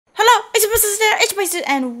DjEphixa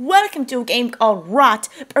and welcome to a game called Rot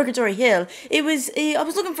Purgatory Hill. I was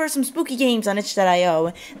looking for some spooky games on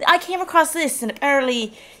itch.io. I came across this and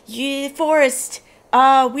apparently forest,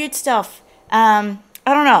 weird stuff. I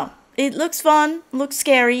don't know. It looks fun, looks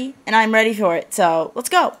scary, and I'm ready for it. So let's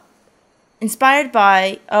go. Inspired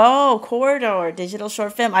by Corridor digital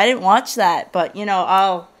short film. I didn't watch that, but you know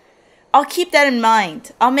I'll keep that in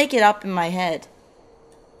mind. I'll make it up in my head.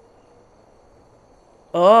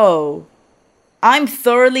 Oh, I'm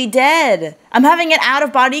thoroughly dead. I'm having an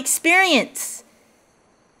out-of-body experience.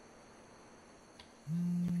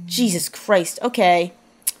 Jesus Christ. Okay.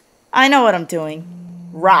 I know what I'm doing.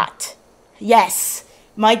 Rot. Yes.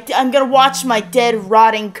 I'm gonna watch my dead,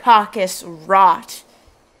 rotting carcass rot.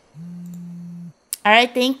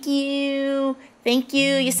 Alright, thank you. Thank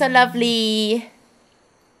you. You're so lovely.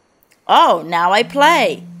 Oh, now I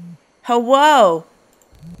play. Hello.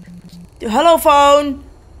 Hello, phone.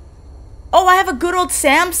 Oh, I have a good old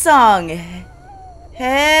Samsung.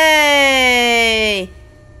 Hey.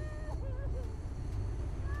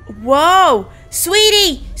 Whoa.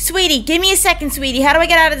 Sweetie. Sweetie, give me a second, sweetie. How do I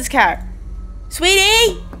get out of this car?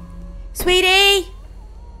 Sweetie. Sweetie.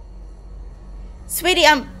 Sweetie,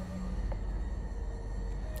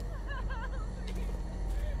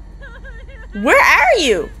 Where are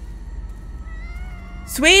you?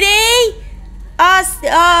 Sweetie?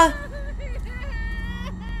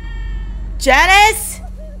 Janice?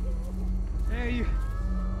 Hey,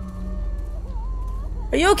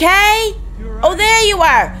 Are you okay? right? Oh, there you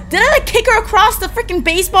are. Did I like kick her across the freaking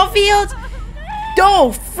baseball field?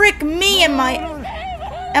 Oh, frick me. Am I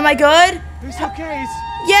good? It's okay.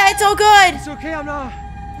 Yeah, it's all good. It's okay. I'm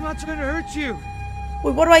not trying to hurt you.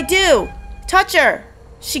 Wait, what do I do? Touch her.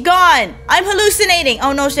 She gone. I'm hallucinating.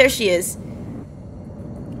 Oh no, there she is.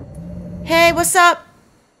 Hey, what's up?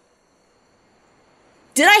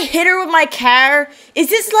 Did I hit her with my car? Is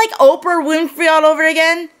this like Oprah Winfrey all over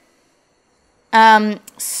again? What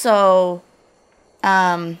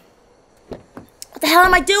the hell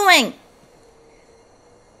am I doing?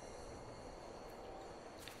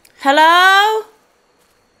 Hello?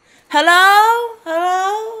 Hello?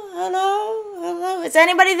 Hello? Hello? Hello? Is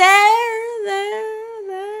anybody there?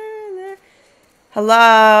 There?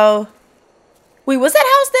 Hello? Wait, was that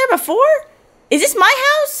house there before? Is this my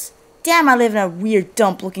house? Damn, I live in a weird,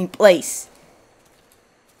 dump-looking place.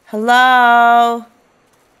 Hello?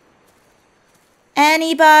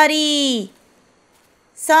 Anybody?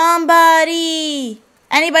 Somebody?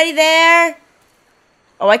 Anybody there?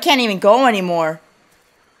 Oh, I can't even go anymore.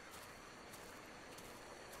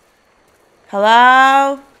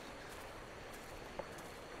 Hello?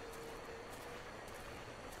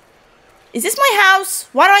 Is this my house?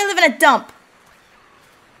 Why do I live in a dump?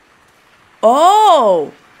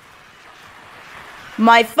 Oh!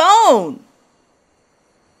 My phone!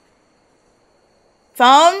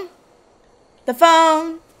 Phone? The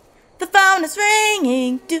phone. The phone is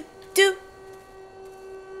ringing. Do, do.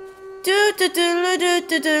 Do, do, do, do,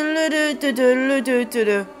 do, do, do, do, do, do, do,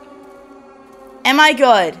 do. Am I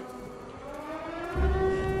good?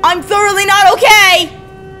 I'm thoroughly not okay!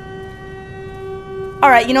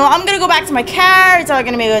 Alright, you know what? I'm gonna go back to my car. It's all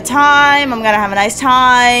gonna be a good time. I'm gonna have a nice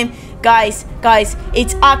time. Guys,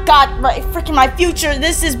 it's God, my future.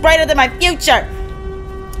 This is brighter than my future.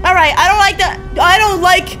 Alright, I don't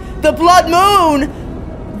like the blood moon.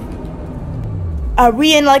 Are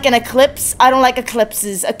we in like an eclipse? I don't like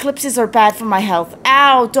eclipses. Eclipses are bad for my health.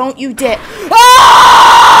 Ow, don't you dare.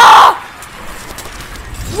 Ah!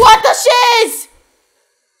 What the shiz?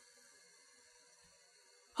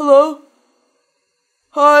 Hello?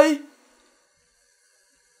 Hi?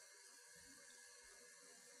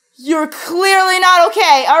 You're clearly not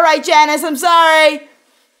okay. Alright, Janice, I'm sorry.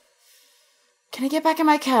 Can I get back in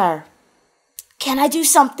my car? Can I do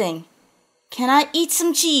something? Can I eat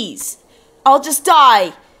some cheese? I'll just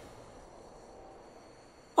die.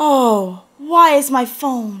 Oh, why is my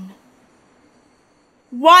phone?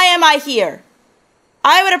 Why am I here?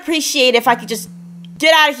 I would appreciate if I could just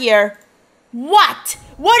get out of here. What?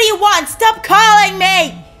 What do you want? Stop calling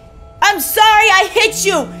me! I'm sorry I hit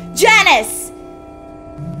you, Janice!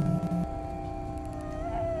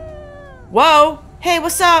 Whoa. Hey,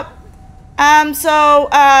 what's up? Hello?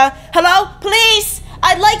 Police!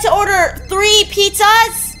 I'd like to order 3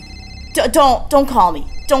 pizzas! Don't call me.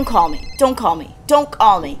 Don't call me. Don't call me. Don't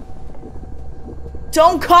call me.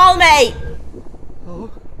 Don't call me!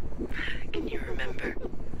 Oh? Can you remember?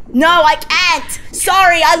 No, I can't!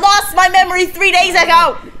 Sorry, I lost my memory 3 days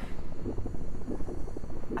ago!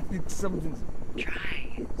 I think something's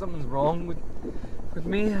Try. wrong with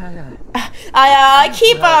me. I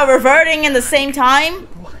keep reverting in the same time.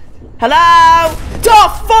 What? Hello? Duh,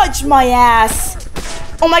 fudge my ass!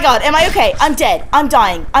 Oh my god, am I okay? I'm dead. I'm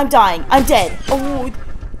dying. I'm dying. I'm dead. Oh.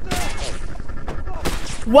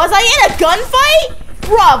 Was I in a gunfight?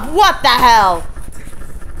 Bruv, what the hell?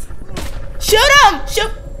 Shoot him!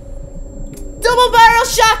 Shoot! Double barrel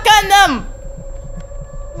shotgun them!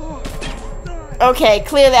 Okay,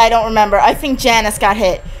 clearly I don't remember. I think Janice got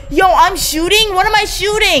hit. Yo, I'm shooting? What am I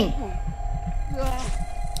shooting?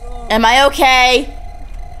 Am I okay?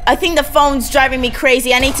 I think the phone's driving me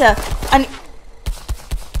crazy. I need to...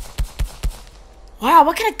 Wow,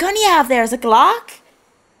 what kind of gun do you have there? Is it a Glock?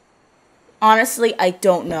 Honestly, I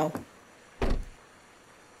don't know.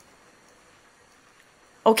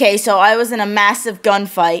 Okay, so I was in a massive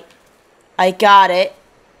gunfight. I got it.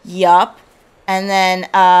 Yup. And then,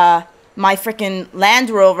 my freaking Land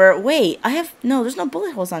Rover. Wait, I have... No, there's no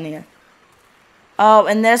bullet holes on here. Oh,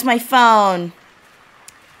 and there's my phone.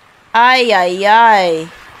 Ay, ay, ay.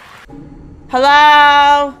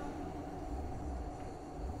 Hello?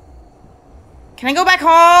 Can I go back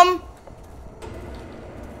home?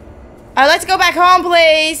 I'd like to go back home,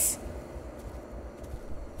 please.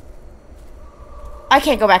 I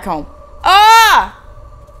can't go back home. Ah!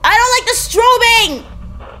 I don't like the strobing!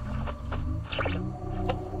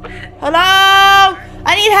 Hello?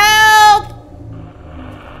 I need help!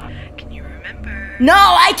 Can you remember? No,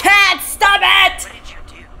 I can't! Stop it! What did you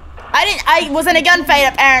do? I was in a gunfight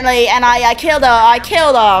apparently, and I killed a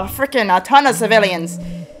freaking a ton of civilians.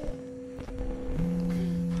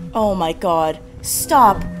 Oh my god.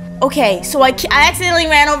 Stop. Okay, so I accidentally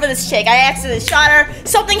ran over this chick. I accidentally shot her.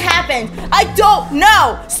 Something happened. I don't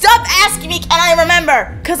know. Stop asking me, can I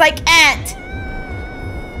remember? Because I can't.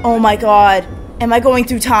 Oh my god. Am I going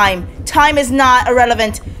through time? Time is not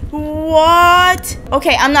irrelevant. What?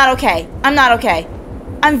 Okay, I'm not okay. I'm not okay.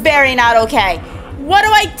 I'm very not okay. What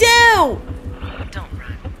do I do? Don't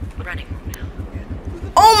run. Running won't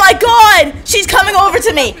help. Oh my god! She's coming over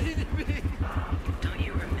to me. Don't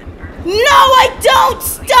you remember? No, I don't!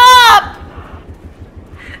 Stop!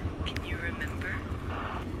 Can you remember?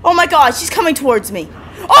 Oh my god, she's coming towards me.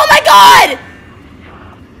 Oh my god!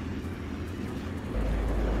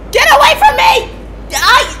 Get away from me!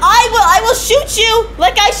 I will shoot you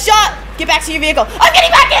like I shot. Get back to your vehicle. I'm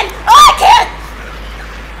getting back in! Oh, I can't!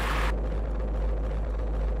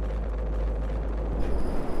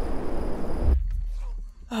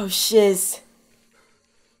 Oh, shiz.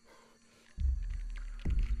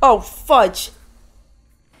 Oh, fudge.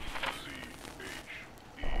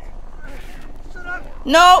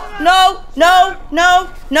 No, no, no, no,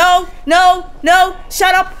 no, no, no.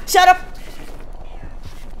 Shut up, shut up.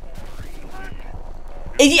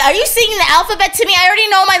 Are you singing the alphabet to me? I already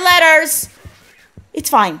know my letters. It's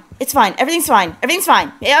fine. It's fine. Everything's fine. Everything's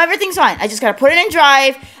fine. Yeah, everything's fine. I just gotta put it in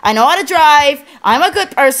drive. I know how to drive. I'm a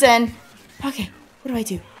good person. Okay. What do I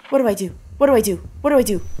do? What do I do? What do I do? What do I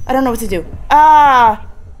do? I don't know what to do. Ah.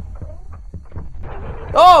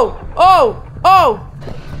 Oh. Oh. Oh.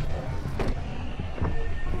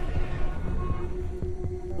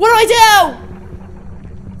 What do I do?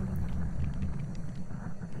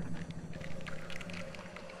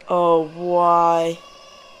 Oh, why?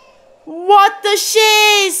 What the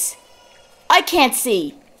shiz? I can't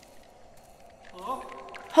see. Hello?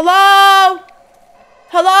 Hello?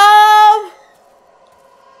 Hello?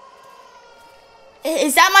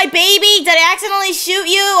 Is that my baby? Did I accidentally shoot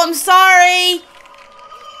you? I'm sorry.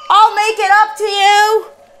 I'll make it up to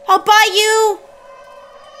you. I'll buy you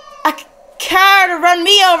a car to run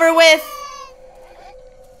me over with.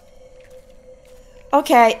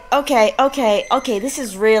 Okay, this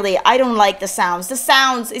is really, I don't like the sounds. It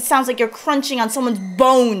sounds like you're crunching on someone's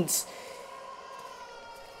bones.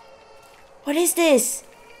 What is this?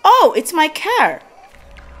 Oh, it's my car.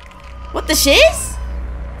 What the shiz?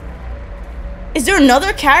 Is there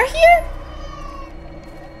another car here?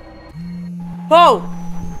 Oh.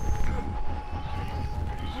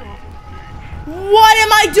 What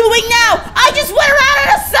am I doing now? I just went around in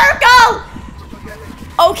a circle!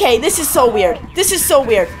 Okay, this is so weird. This is so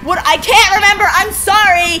weird. What? I can't remember. I'm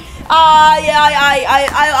sorry. I'll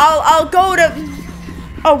go to...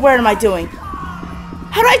 Oh, where am I doing?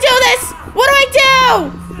 How do I do this? What do I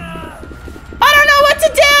do? I don't know what to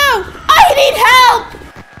do. I need help.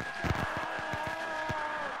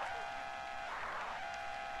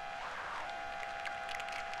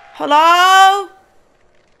 Hello?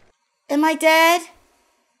 Am I dead?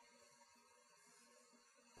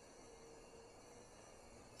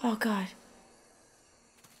 Oh, God.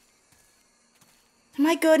 Am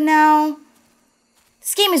I good now?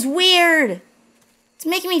 This game is weird. It's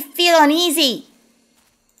making me feel uneasy.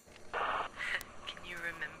 Can you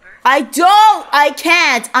remember? I don't. I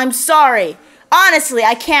can't. I'm sorry. Honestly,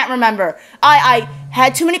 I can't remember. I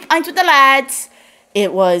had too many pints with the lads.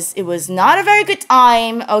 It was not a very good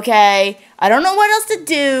time, okay? I don't know what else to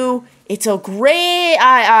do. It's so great.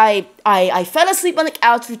 I fell asleep on the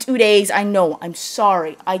couch for 2 days. I know. I'm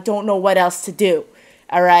sorry. I don't know what else to do.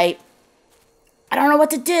 All right? I don't know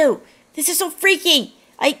what to do. This is so freaky.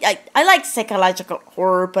 I like psychological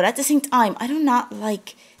horror, but at the same time, I do not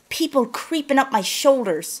like people creeping up my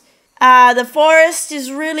shoulders. The forest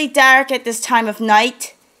is really dark at this time of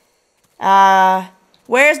night.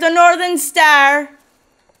 Where's the northern star?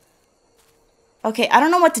 Okay, I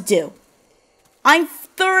don't know what to do. I'm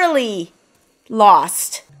thoroughly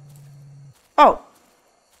lost. Oh.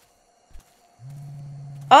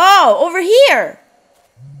 Oh, over here.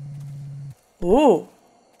 Ooh.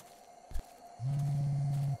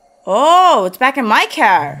 Oh, it's back in my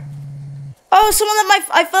car. Oh, someone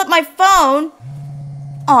I left my phone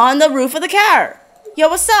on the roof of the car. Yo,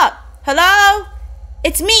 what's up? Hello?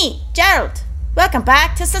 It's me, Gerald. Welcome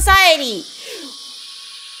back to society.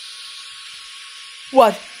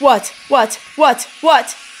 What? What do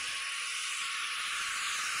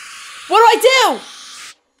I do?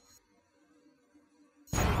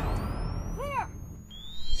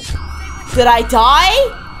 Did I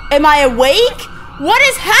die? Am I awake? What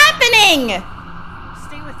is happening?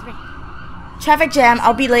 Stay with me. Traffic jam,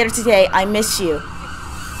 I'll be later today. I miss you.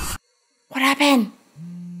 What happened?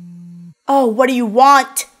 Oh, what do you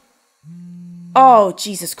want? Oh,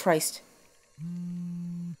 Jesus Christ.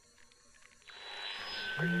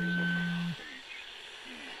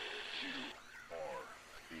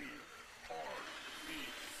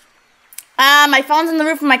 My phone's on the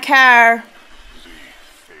roof of my car.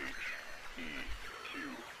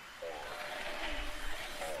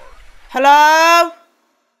 Hello?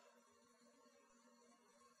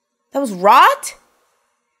 That was rot?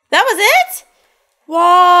 That was it?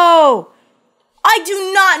 Whoa. I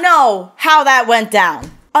do not know how that went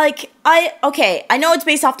down. Like, okay, I know it's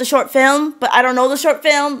based off the short film, but I don't know the short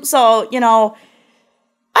film, so, you know,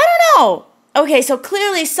 I don't know. Okay, so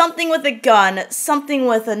clearly something with a gun, something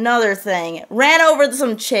with another thing, ran over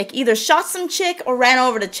some chick, either shot some chick or ran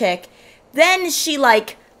over the chick. Then she,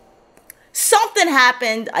 like, something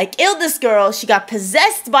happened, I killed this girl, she got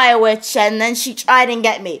possessed by a witch, and then she tried and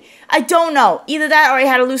get me. I don't know. Either that or I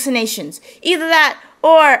had hallucinations. Either that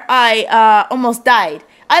or I almost died.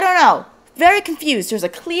 I don't know. Very confused. There's a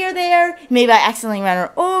clear there. Maybe I accidentally ran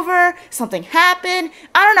her over. Something happened.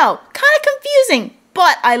 I don't know. Kind of confusing.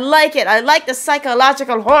 But I like it. I like the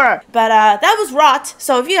psychological horror. But that was rot.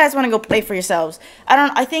 So if you guys want to go play for yourselves,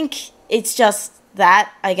 I think it's just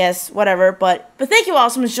that, I guess, whatever. But thank you all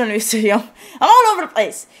so much for joining this video. I'm all over the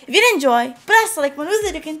place. If you did enjoy, bless the like button,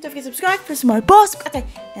 don't forget to subscribe for some more boss content.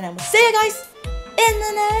 And I will see you guys in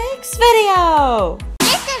the next video.